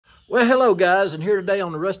Well, hello guys, and here today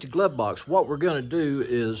on the Rusty Glove Box, what we're going to do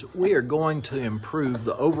is we are going to improve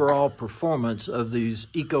the overall performance of these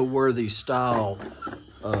eco-worthy style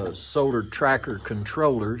solar tracker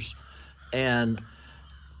controllers. And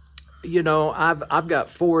you know, I've got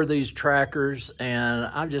 4 of these trackers, and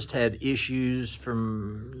I've just had issues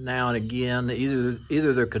from now and again.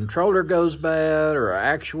 Either the controller goes bad or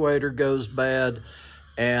our actuator goes bad,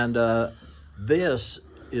 and this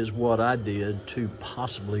is what I did to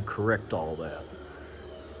possibly correct all that.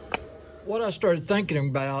 What I started thinking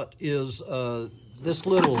about is this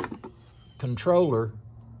little controller,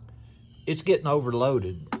 it's getting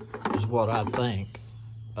overloaded is what I think.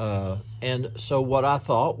 And so what I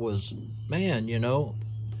thought was, man, you know,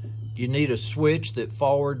 you need a switch that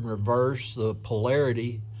forward and reverse the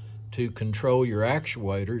polarity to control your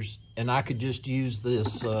actuators. And I could just use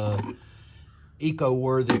this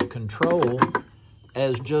eco-worthy control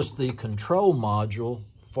as just the control module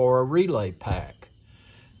for a relay pack.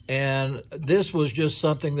 And this was just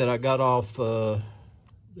something that I got off the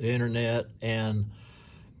internet, and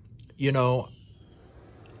you know,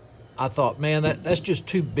 I thought, man, that's just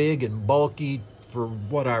too big and bulky for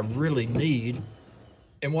what I really need.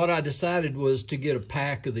 And what I decided was to get a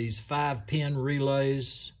pack of these 5-pin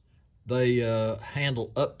relays. They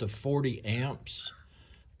handle up to 40 amps,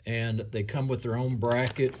 and they come with their own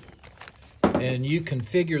bracket. And you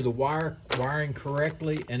configure the wiring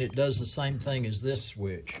correctly, and it does the same thing as this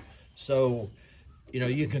switch. So, you know,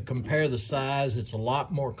 you can compare the size. It's a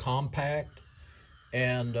lot more compact,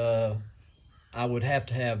 and I would have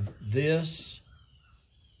to have this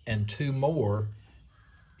and 2 more.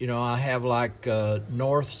 You know, I have like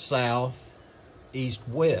north, south, east,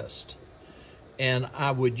 west, and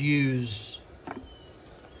I would use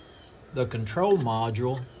the control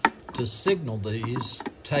module to signal these,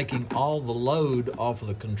 taking all the load off of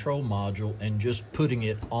the control module and just putting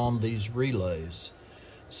it on these relays.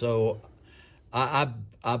 So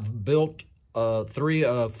I've built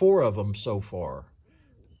 4 of them so far,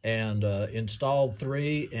 and installed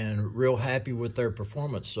 3, and real happy with their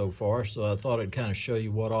performance so far. So I thought I'd kind of show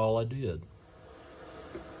you what all I did.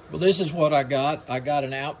 Well, this is what I got. I got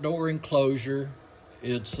an outdoor enclosure.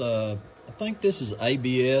 It's I think this is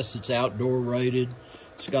ABS. It's outdoor rated.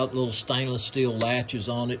 It's got little stainless steel latches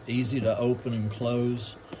on it, easy to open and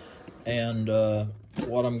close. And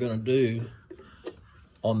what I'm going to do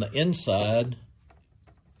on the inside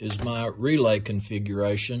is my relay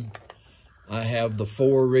configuration. I have the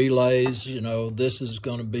 4 relays. You know, this is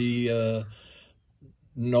going to be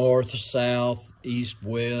north, south, east,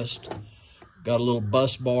 west. Got a little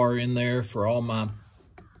bus bar in there for all my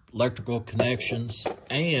electrical connections,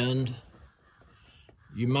 and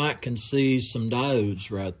you might can see some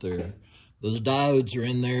diodes right there. Those diodes are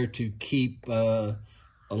in there to keep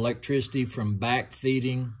electricity from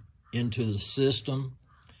backfeeding into the system,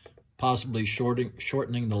 possibly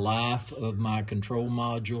shortening the life of my control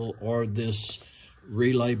module or this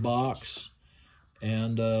relay box,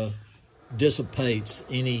 and dissipates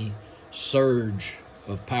any surge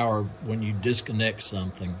of power when you disconnect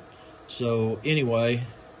something. So anyway,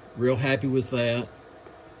 real happy with that.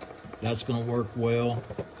 That's going to work well.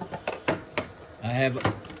 I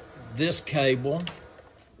have this cable,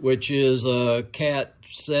 which is a Cat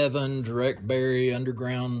 7 direct bury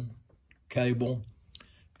underground cable,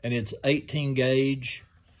 and it's 18 gauge,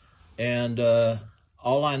 and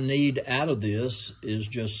all I need out of this is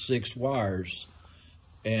just 6 wires.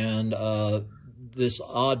 And this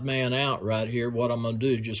odd man out right here, what I'm going to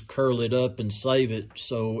do is just curl it up and save it,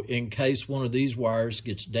 so in case one of these wires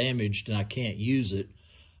gets damaged and I can't use it,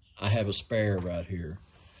 I have a spare right here.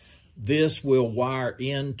 This will wire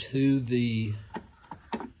into the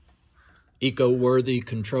eco-worthy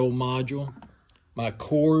control module. My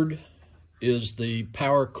cord is the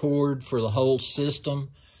power cord for the whole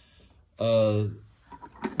system. No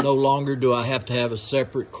longer do I have to have a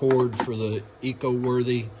separate cord for the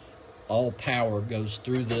eco-worthy. All power goes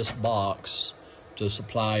through this box to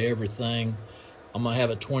supply everything. I'm gonna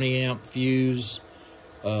have a 20 amp fuse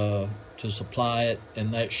to supply it,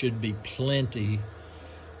 and that should be plenty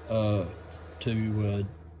to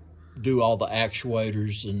do all the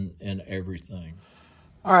actuators and everything.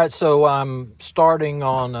 All right, so I'm starting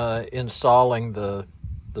on installing the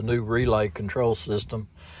new relay control system.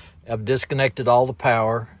 I've disconnected all the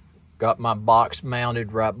power, got my box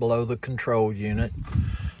mounted right below the control unit,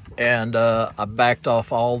 and I backed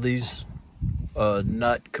off all these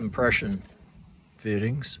nut compression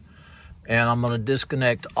fittings. And I'm going to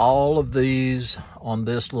disconnect all of these on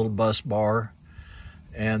this little bus bar.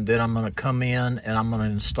 And then I'm going to come in and I'm going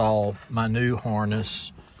to install my new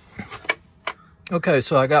harness Okay,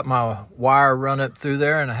 so I got my wire run up through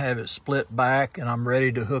there and I have it split back, and I'm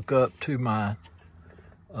ready to hook up to my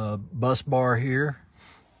bus bar here.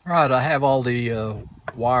 All right, I have all the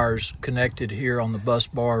wires connected here on the bus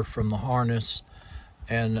bar from the harness,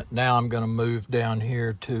 and now I'm going to move down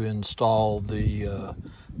here to install the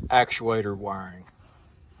actuator wiring.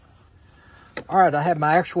 All right, I have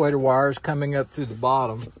my actuator wires coming up through the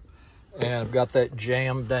bottom, and I've got that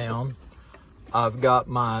jammed down. I've got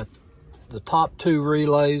the top two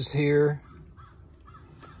relays here.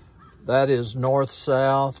 That is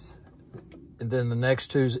north-south, and then the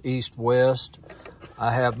next two is east-west.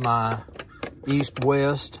 I have my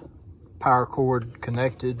east-west power cord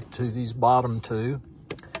connected to these bottom two.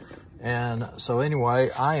 And so anyway,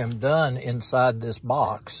 I am done inside this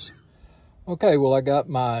box. Okay, well, I got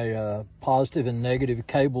my positive and negative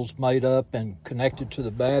cables made up and connected to the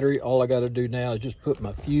battery. All I got to do now is just put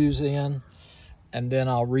my fuse in, and then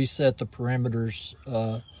I'll reset the perimeters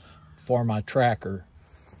for my tracker.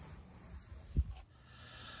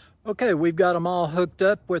 Okay, we've got them all hooked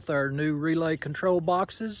up with our new relay control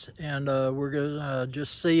boxes, and we're gonna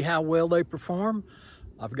just see how well they perform.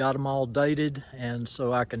 I've got them all dated, and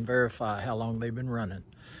so I can verify how long they've been running.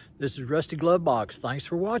 This is Rusty Glove Box. Thanks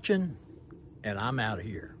for watching, and I'm out of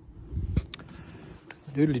here.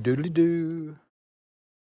 Doodly doodly doo.